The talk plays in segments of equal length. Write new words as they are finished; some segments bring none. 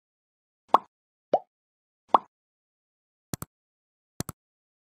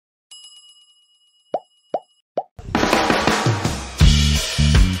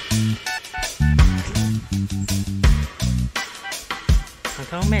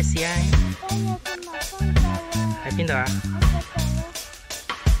有咩事啊？喺邊度啊？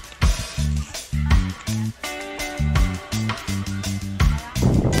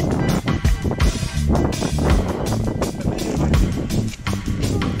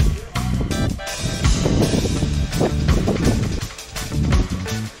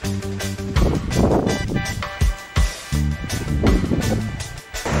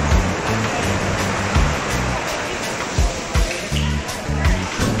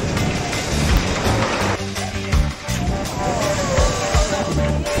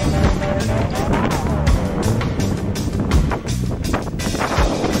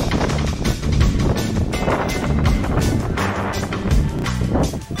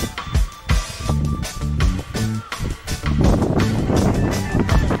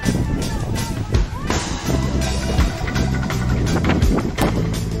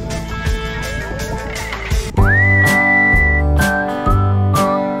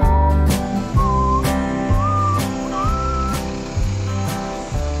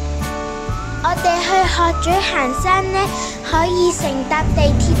鶴咀行山呢，可以乘搭地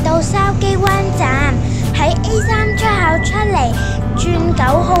鐵到筲箕灣站，喺 A3 出口出嚟，轉9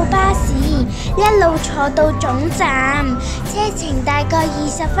號巴士，一路坐到總站，車程大概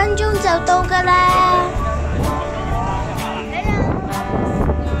20分鐘就到㗎啦。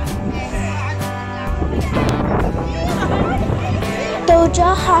到咗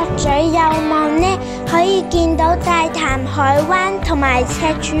鶴咀右望呢，可以見到大潭海灣同埋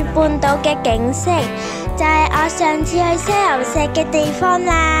赤柱半島嘅景色，就係我上次去西遊石嘅地方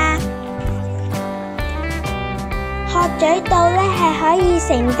啦。鶴咀道呢係可以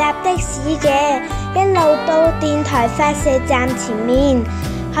乘搭的士嘅，一路到電台發射站前面，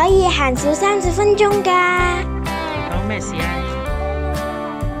可以行少30分鐘㗎。有咩事啊？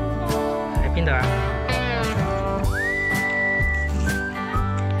喺邊度啊？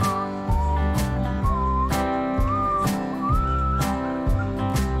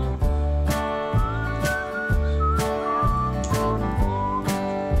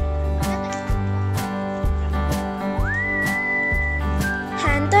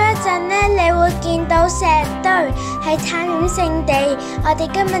你會見到石堆，係探險勝地，我哋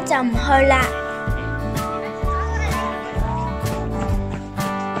今日就唔去啦。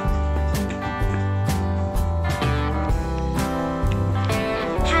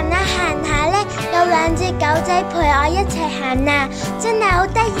行下呢，有2隻狗仔陪我一齊行啊，真係好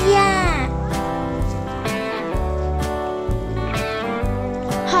得意啊！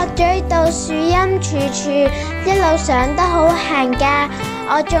鶴咀道樹蔭處處，一路上得好行㗎。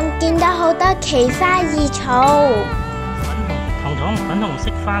我仲見到好多奇花異草，粉紅色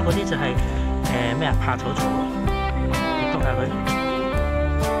花嗰啲就係咩啊？怕草草，你篤下佢，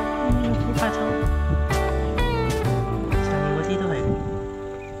好怕草。上面嗰啲都係，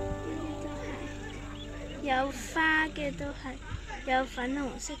有花嘅都係，有粉紅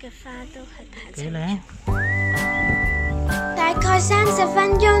色嘅花都係怕草。幾靚！大概30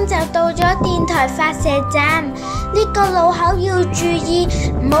分鐘就到咗電台發射站，呢個路口要注意，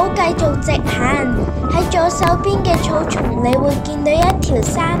唔好繼續直行。喺左手邊嘅草叢，你會見到一條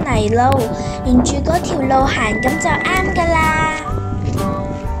沙泥路，沿住嗰條路行，咁就啱㗎啦。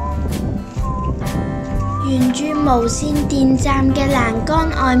沿住無線電站嘅欄杆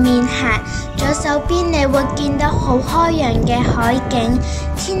外面行，左手邊你會見到好開揚嘅海景。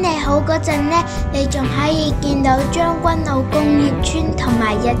天氣好嗰陣呢，你仲可以見到將軍澳工業村同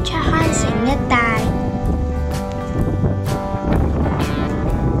埋日出康城一帶。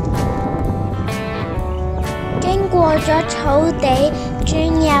經過咗草地，轉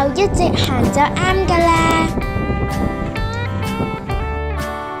右一直行就啱㗎啦。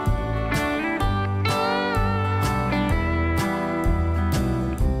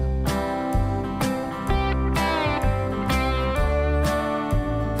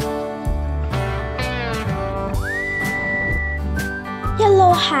一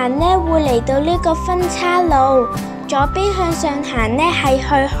路行呢，會嚟到呢個分岔路，左邊向上行呢係去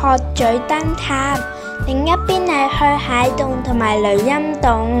鶴咀燈塔，另一邊係去蟹洞同埋雷音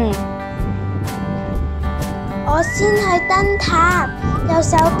洞。我先去燈塔，右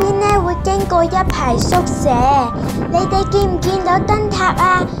手邊呢會經過一排宿舍，你哋見唔見到燈塔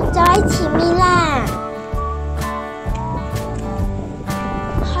啊？就喺前面啦。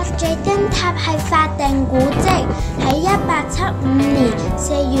鶴咀燈塔係法定古蹟，喺1875年4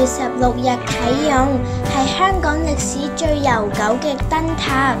月16日啟用，係香港歷史最悠久嘅燈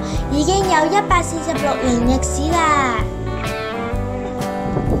塔，已經有146年歷史啦。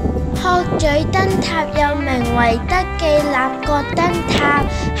鶴咀燈塔又名為德己立角燈塔，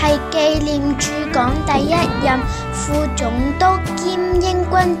係紀念駐港第一任副總督兼英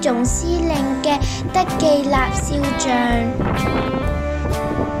軍軍總司令嘅德己立少將。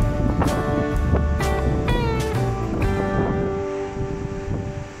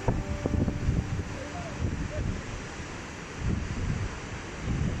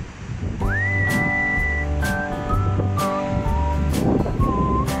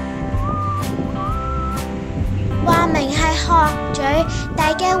話明係鶴咀，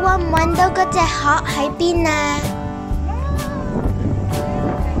大家揾唔揾到嗰隻鶴喺邊啊？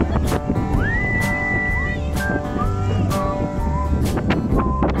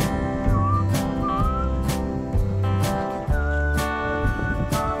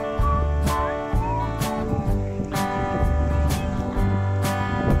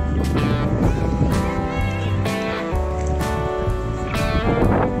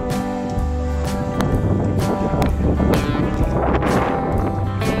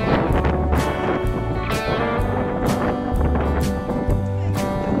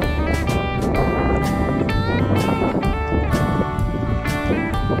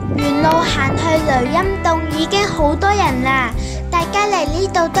沿路行去雷音洞已經好多人啦，大家嚟呢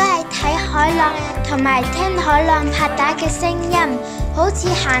度都係睇海浪同埋聽海浪拍打嘅聲音，好似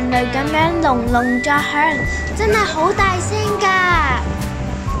行雷咁樣隆隆作響，真係好大聲㗎！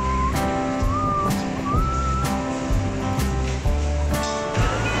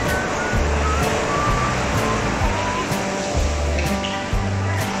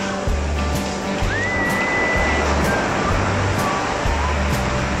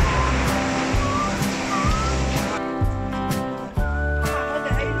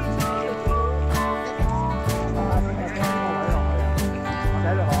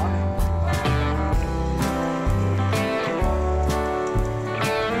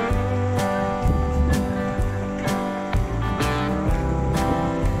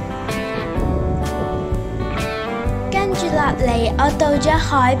落嚟，我到咗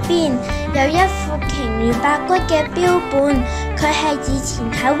海邊，有一副鯨魚白骨嘅標本，佢係以前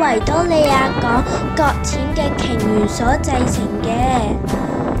喺維多利亞港擱淺嘅鯨魚所製成嘅。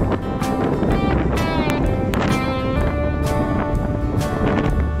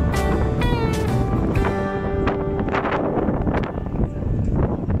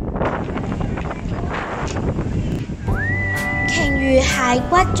鯨魚骸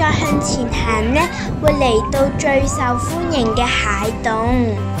骨再向前行呢，會嚟到最受歡迎嘅蟹洞。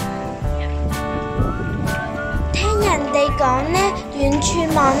聽人哋講呢，遠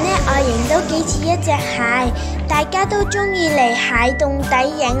處望呢，外形都幾似一隻蟹，大家都中意嚟蟹洞底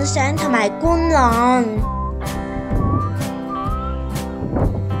影相同埋觀浪。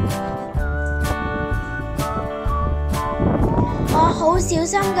我好小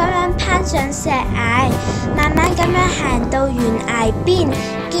心咁樣攀上石崖，慢慢咁樣行到懸崖邊，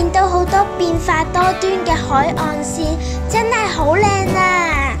見到好多變化多端嘅海岸線，真係好靚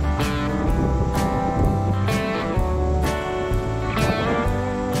啊！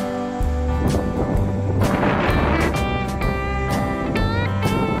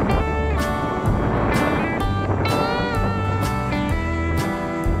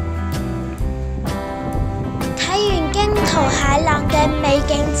圖蟹浪嘅美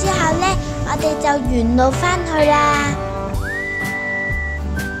景之後呢，我哋就沿路返去啦。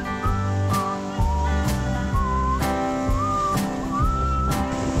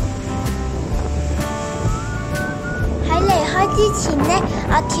喺離開之前呢，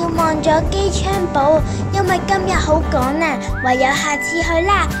我眺望咗機槍堡，因為今日好趕啊，唯有下次去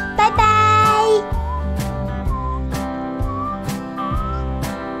啦，拜拜。